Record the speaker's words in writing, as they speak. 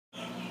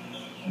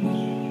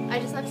I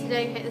just love to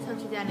dedicate this song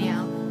to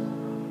Danielle.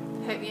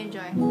 Hope you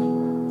enjoy.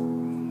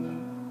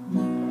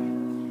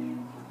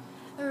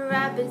 A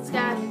rabbit's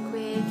got a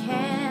quick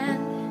hand.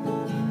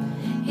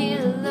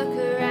 He'll look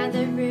around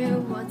the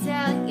room, won't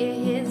tell you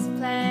his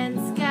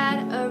plans. Got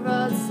a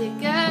rolled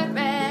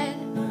cigarette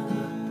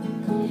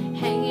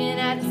hanging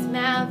out his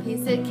mouth.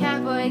 He's a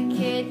cowboy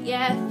kid,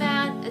 yeah,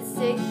 found a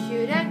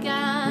 6-shooter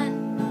gun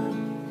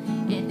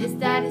in his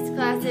daddy's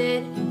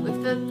closet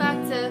with a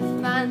box of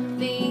fun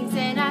things,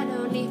 and I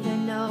don't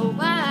even know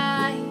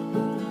why.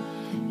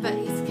 But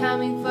he's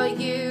coming for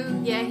you,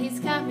 yeah, he's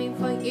coming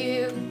for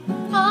you.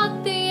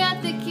 All the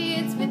other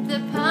kids with the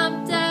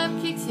pumped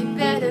up kicks, you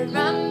better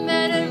run,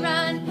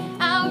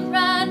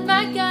 outrun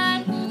my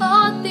gun.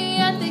 All the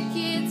other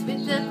kids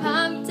with the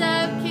pumped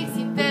up kicks,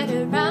 you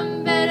better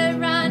run,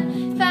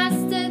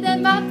 faster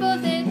than my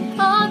bullet.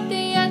 All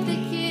the other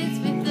kids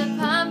with the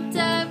pumped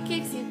up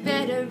kicks, you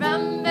better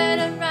run,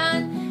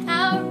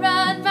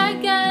 outrun my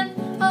gun.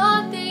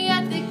 All the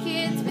other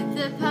kids with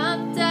the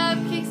pumped up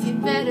kicks, you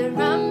better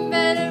run,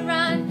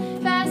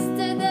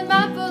 faster than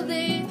my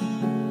bullet.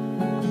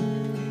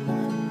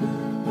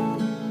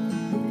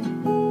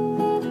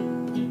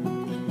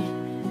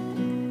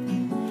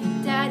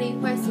 Daddy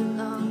works a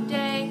long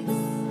days.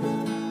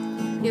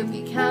 He'll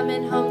be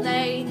coming home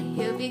late,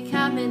 he'll be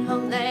coming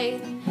home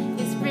late.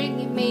 He's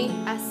bringing me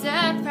a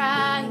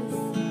surprise.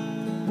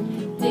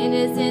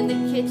 Dinner's in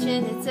the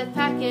kitchen, it's a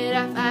packet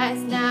of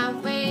ice. Now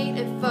I've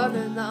waited for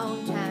a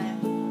long time.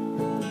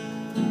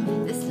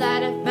 The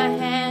sleight of my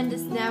hand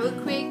is now a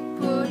quick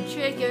pull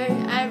trigger.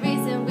 I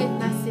reason with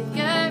my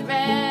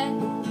cigarette.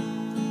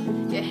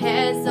 Your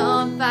hair's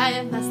on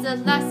fire, must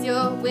have lost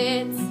your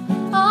wits.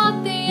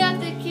 All the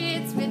other